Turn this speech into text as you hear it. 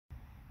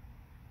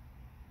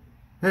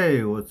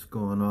Hey, what's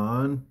going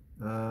on?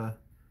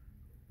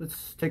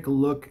 Let's take a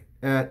look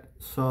at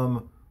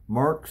some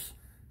Marx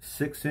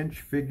 6-inch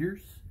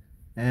figures,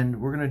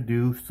 and we're going to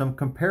do some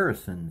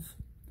comparisons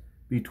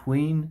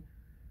between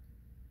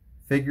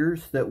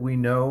figures that we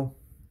know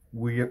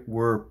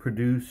were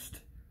produced,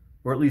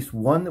 or at least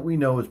one that we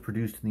know was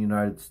produced in the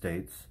United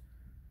States,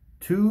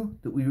 two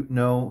that we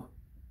know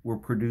were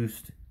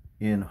produced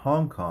in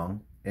Hong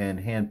Kong and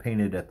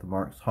hand-painted at the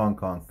Marx Hong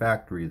Kong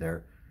factory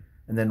there,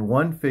 and then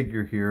one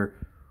figure here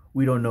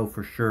we don't know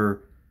for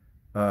sure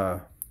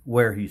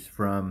where he's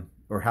from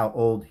or how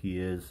old he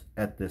is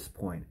at this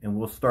point. And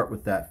we'll start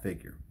with that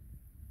figure.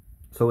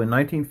 So in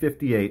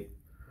 1958,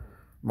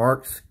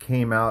 Marx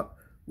came out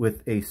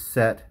with a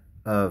set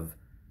of,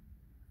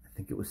 I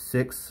think it was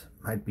 6,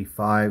 might be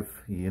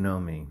 5, you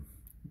know me.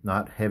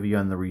 Not heavy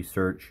on the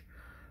research,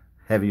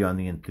 heavy on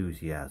the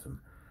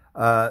enthusiasm.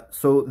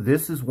 So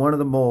this is one of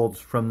the molds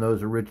from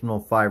those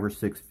original 5 or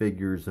 6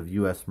 figures of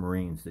U.S.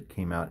 Marines that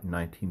came out in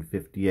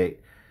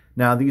 1958.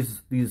 Now,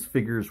 these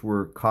figures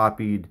were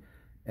copied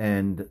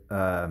and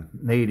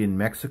made in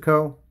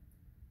Mexico,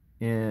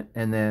 and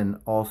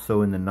then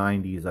also in the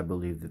 90s, I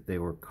believe that they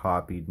were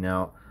copied.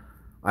 Now,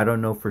 I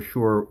don't know for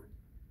sure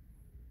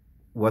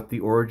what the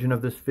origin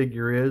of this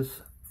figure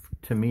is.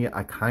 To me,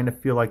 I kind of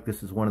feel like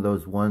this is one of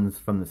those ones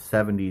from the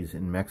 70s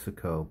in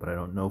Mexico, but I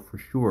don't know for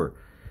sure.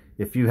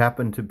 If you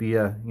happen to be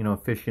a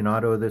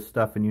aficionado of this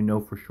stuff and you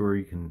know for sure,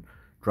 you can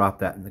drop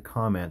that in the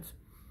comments.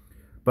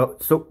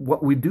 But so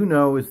what we do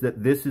know is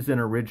that this is an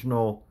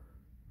original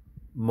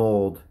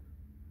mold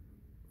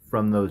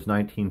from those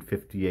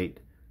 1958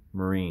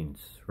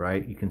 Marines,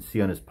 right? You can see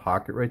on his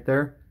pocket right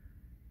there,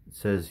 it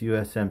says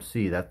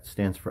USMC. That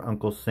stands for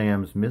Uncle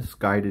Sam's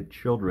Misguided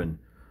Children.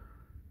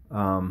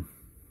 And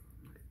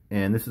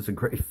this is a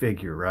great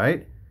figure,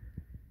 right?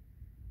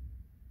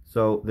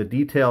 So the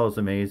detail is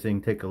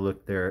amazing. Take a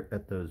look there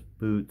at those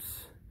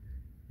boots.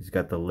 He's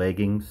got the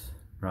leggings,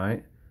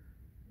 right?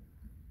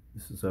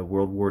 This is a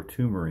World War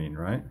II Marine,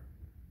 right?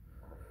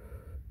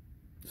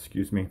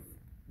 Excuse me.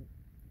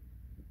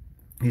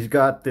 He's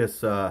got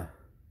this, what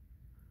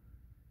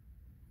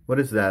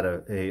is that?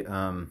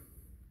 A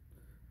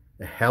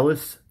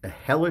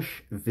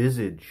hellish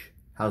visage.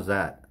 How's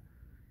that?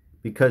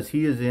 Because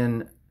he is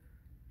in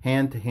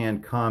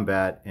hand-to-hand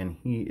combat and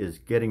he is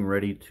getting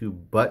ready to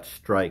butt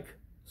strike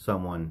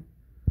someone,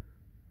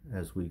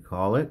 as we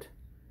call it.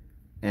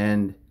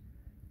 And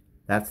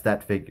that's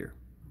that figure,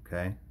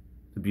 okay?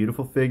 It's a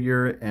beautiful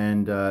figure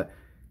and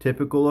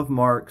typical of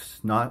Marx,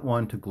 not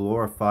one to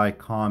glorify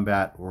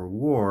combat or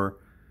war.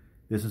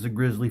 This is a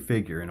grisly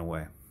figure in a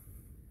way.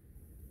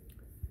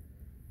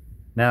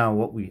 Now,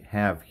 what we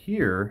have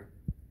here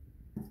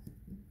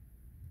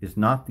is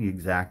not the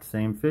exact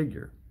same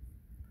figure.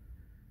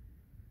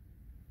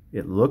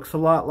 It looks a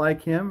lot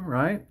like him,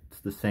 right? It's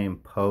the same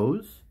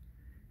pose,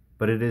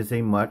 but it is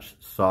a much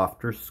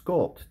softer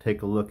sculpt.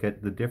 Take a look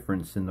at the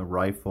difference in the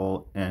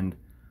rifle and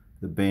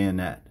the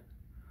bayonet.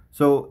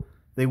 So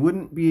they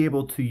wouldn't be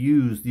able to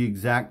use the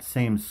exact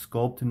same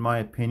sculpt, in my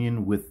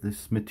opinion, with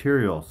this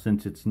material,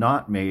 since it's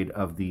not made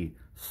of the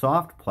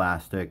soft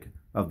plastic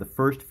of the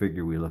first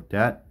figure we looked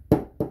at.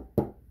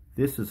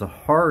 This is a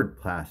hard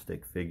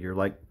plastic figure,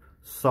 like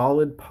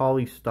solid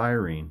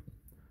polystyrene.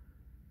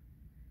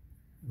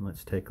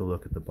 Let's take a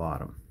look at the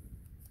bottom.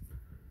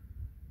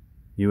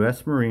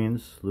 U.S.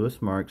 Marines,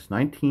 Louis Marx,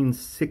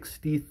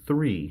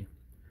 1963,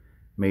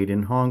 made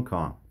in Hong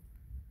Kong.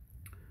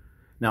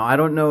 Now, I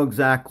don't know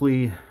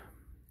exactly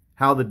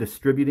how the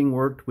distributing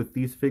worked with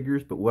these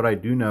figures, but what I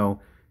do know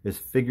is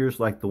figures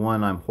like the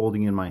one I'm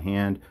holding in my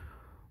hand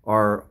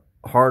are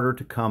harder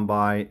to come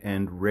by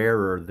and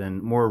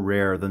more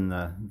rare than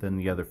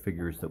the other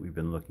figures that we've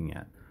been looking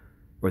at,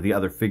 or the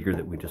other figure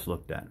that we just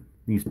looked at.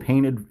 These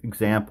painted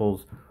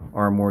examples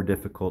are more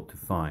difficult to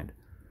find.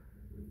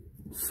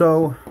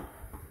 So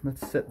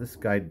let's set this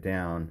guy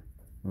down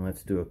and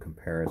let's do a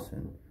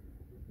comparison.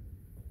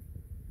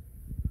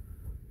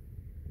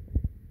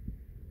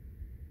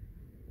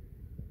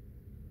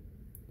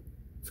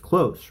 It's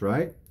close,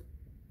 right?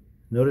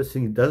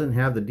 Noticing he doesn't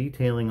have the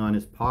detailing on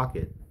his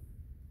pocket.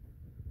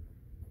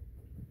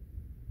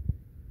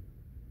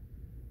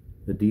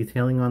 The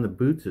detailing on the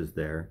boots is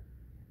there,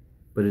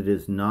 but it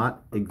is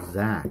not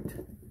exact.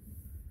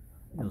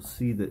 You'll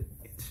see that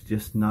it's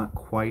just not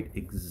quite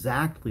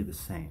exactly the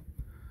same.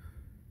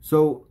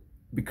 So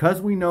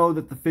because we know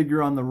that the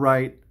figure on the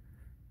right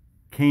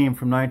came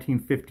from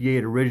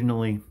 1958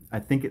 originally, I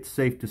think it's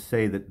safe to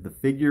say that the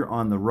figure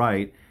on the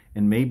right,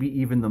 and maybe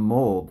even the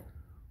mold,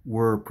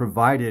 were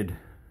provided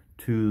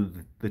to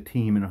the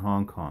team in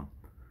Hong Kong.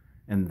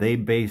 And they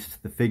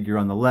based the figure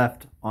on the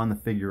left on the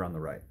figure on the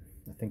right.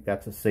 I think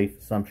that's a safe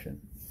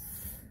assumption.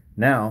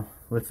 Now,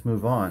 let's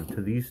move on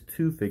to these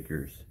two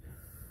figures.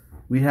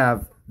 We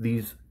have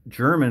these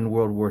German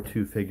World War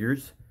II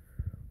figures.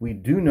 We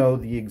do know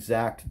the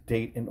exact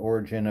date and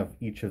origin of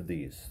each of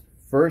these.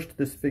 First,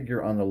 this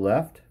figure on the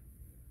left,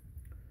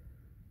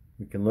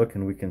 we can look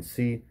and we can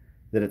see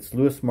that it's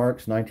Louis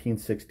Marx,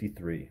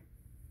 1963.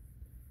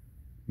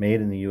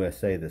 Made in the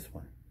USA, this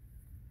one.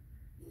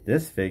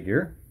 this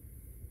figure,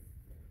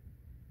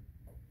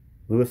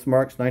 Louis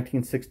Marx,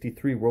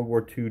 1963, World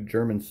War II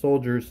German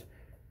soldiers,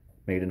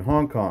 made in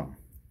Hong Kong.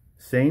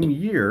 Same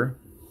year,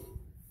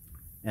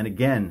 and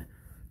again,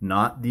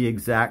 not the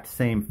exact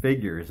same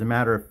figure. As a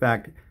matter of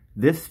fact,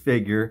 this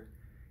figure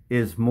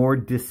is more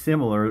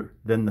dissimilar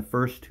than the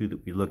first two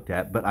that we looked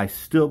at, but I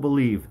still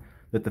believe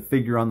that the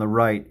figure on the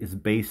right is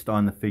based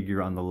on the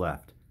figure on the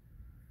left.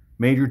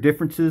 Major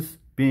differences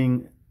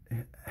being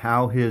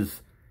how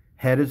his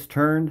head is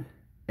turned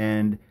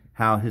and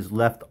how his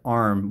left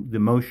arm, the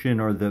motion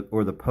or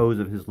the pose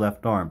of his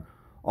left arm.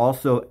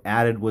 Also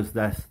added was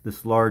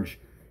this large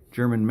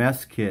German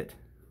mess kit,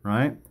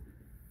 right?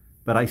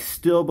 But I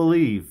still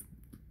believe,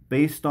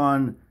 based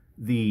on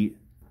the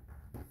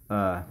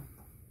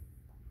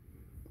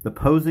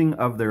posing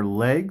of their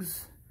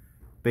legs,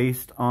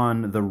 based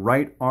on the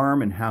right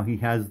arm and how he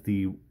has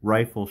the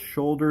rifle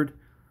shouldered,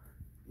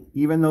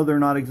 even though they're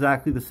not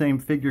exactly the same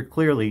figure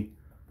clearly,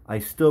 I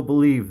still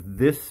believe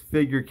this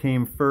figure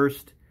came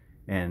first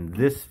and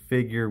this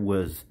figure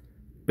was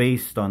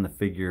based on the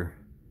figure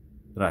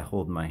that I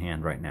hold in my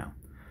hand right now.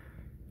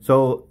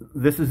 So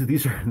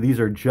these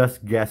are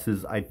just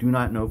guesses. I do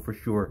not know for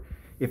sure.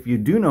 If you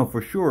do know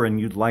for sure and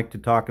you'd like to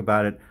talk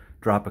about it,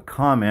 drop a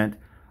comment.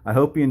 I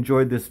hope you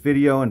enjoyed this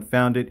video and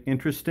found it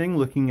interesting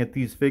looking at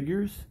these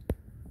figures.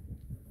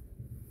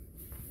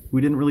 We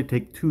didn't really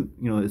take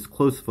as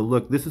close of a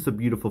look. This is a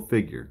beautiful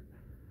figure.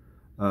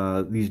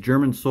 These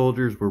German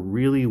soldiers were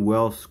really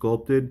well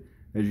sculpted.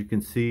 As you can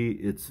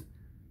see,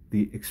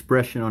 the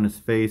expression on his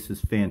face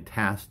is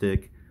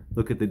fantastic.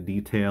 Look at the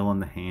detail on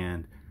the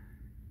hand.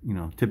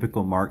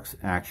 Typical Marx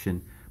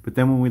action. But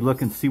then when we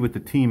look and see what the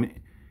team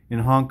in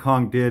Hong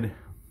Kong did,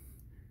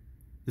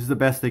 this is the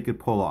best they could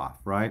pull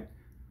off, right?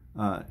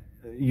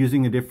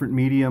 Using a different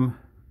medium,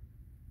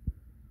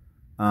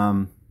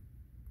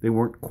 they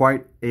weren't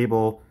quite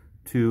able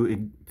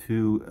to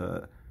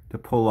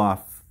pull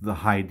off the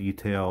high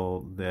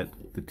detail that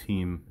the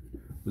team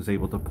was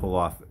able to pull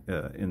off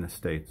in the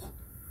States.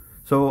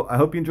 So I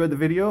hope you enjoyed the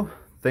video.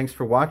 Thanks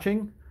for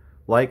watching.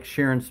 Like,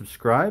 share, and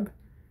subscribe,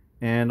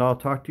 and I'll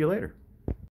talk to you later.